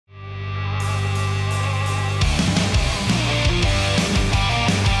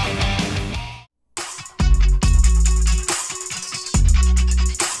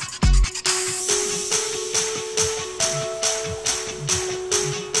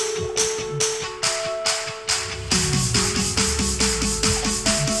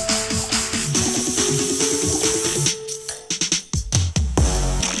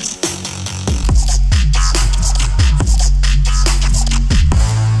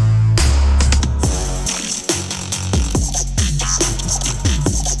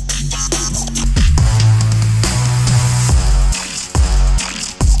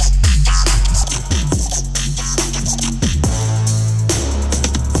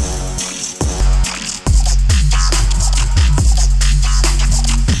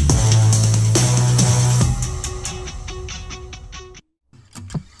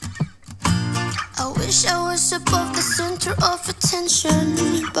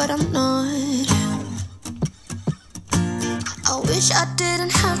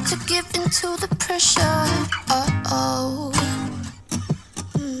to give in to the pressure.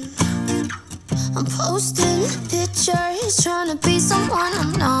 I'm posting pictures, trying to be someone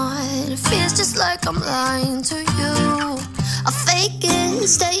I'm not. It feels just like I'm lying to you. I fake it,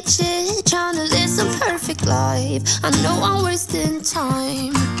 stage it, trying to live some perfect life. I know I'm wasting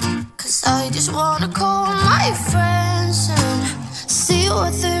time, cause I just wanna call my friends and see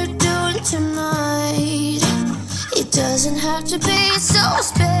what they're doing tonight. It doesn't have to be so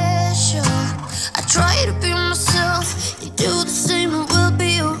special. I try to be myself, you do the same and we'll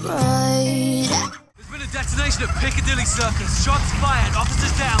be alright. There's been a detonation at Piccadilly Circus. Shots fired,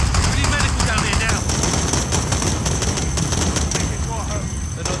 officers down. We need medical down here now.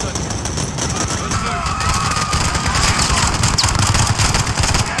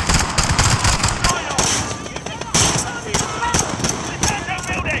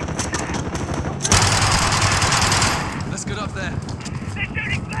 Let's get up there. They're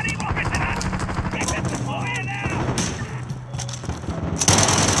shooting bloody rockets at us! Get them to fire now!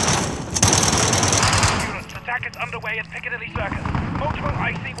 Units, attack is underway at Piccadilly Circus. Multiple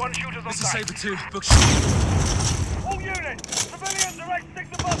IC-1 shooters on site. This is Sabre 2. Book shoot. All units! Civilians are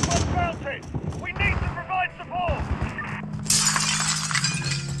 86 above plus mounted! We need to provide support!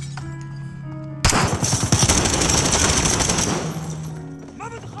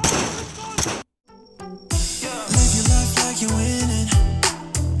 Live your life like you're winning.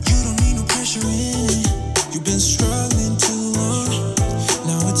 You don't need no pressure in it. You've been struggling too long.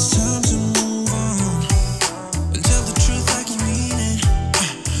 Now it's time to move on. And tell the truth like you mean it.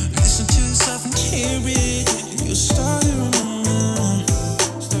 Listen to yourself and hear it. You'll start to remember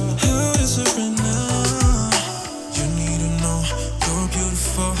how it's happening now. You need to know you're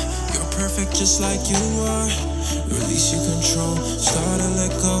beautiful. You're perfect just like you are. Release your control, start to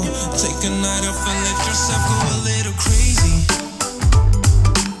let go. Take a night off and let yourself go a little crazy.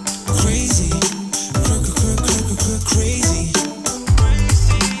 Crazy, crazy.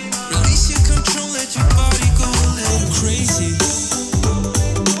 Release your control, let your body go a little crazy.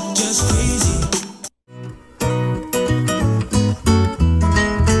 Just crazy.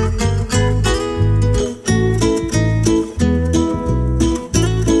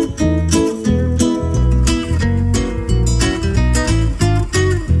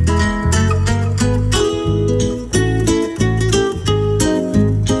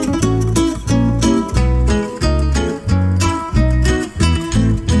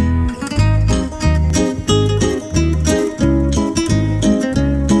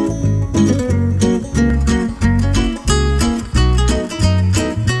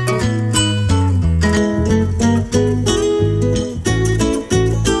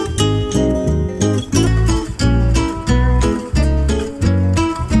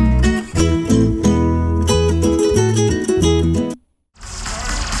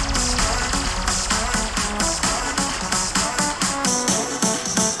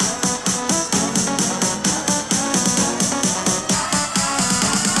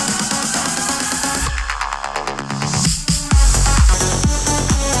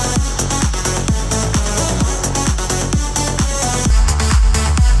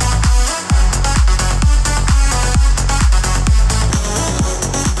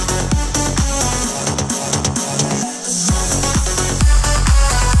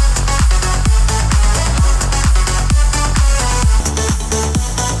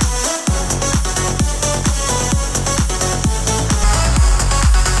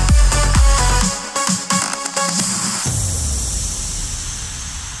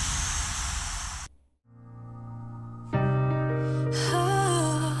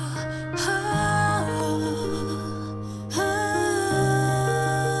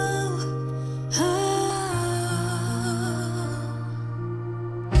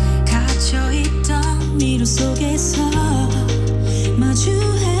 미로 속에서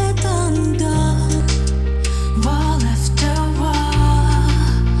마주했던 건 wall after wall,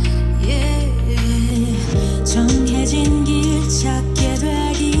 yeah. 정해진 길 찾게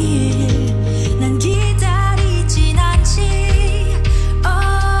되길 난 기다리진 않지.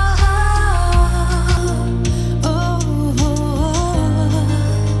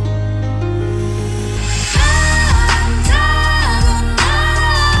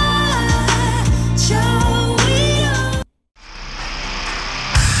 We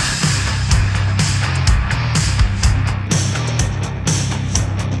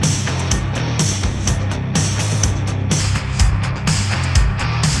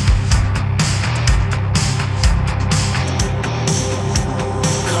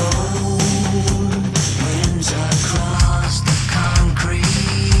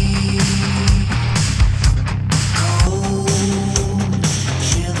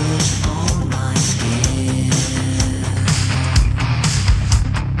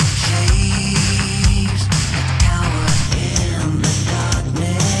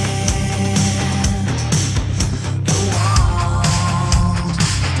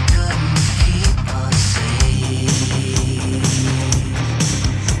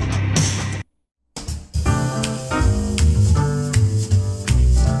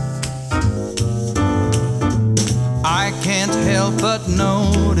help but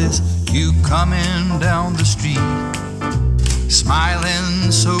notice you coming down the street,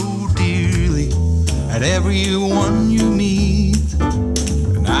 smiling so dearly at everyone you meet.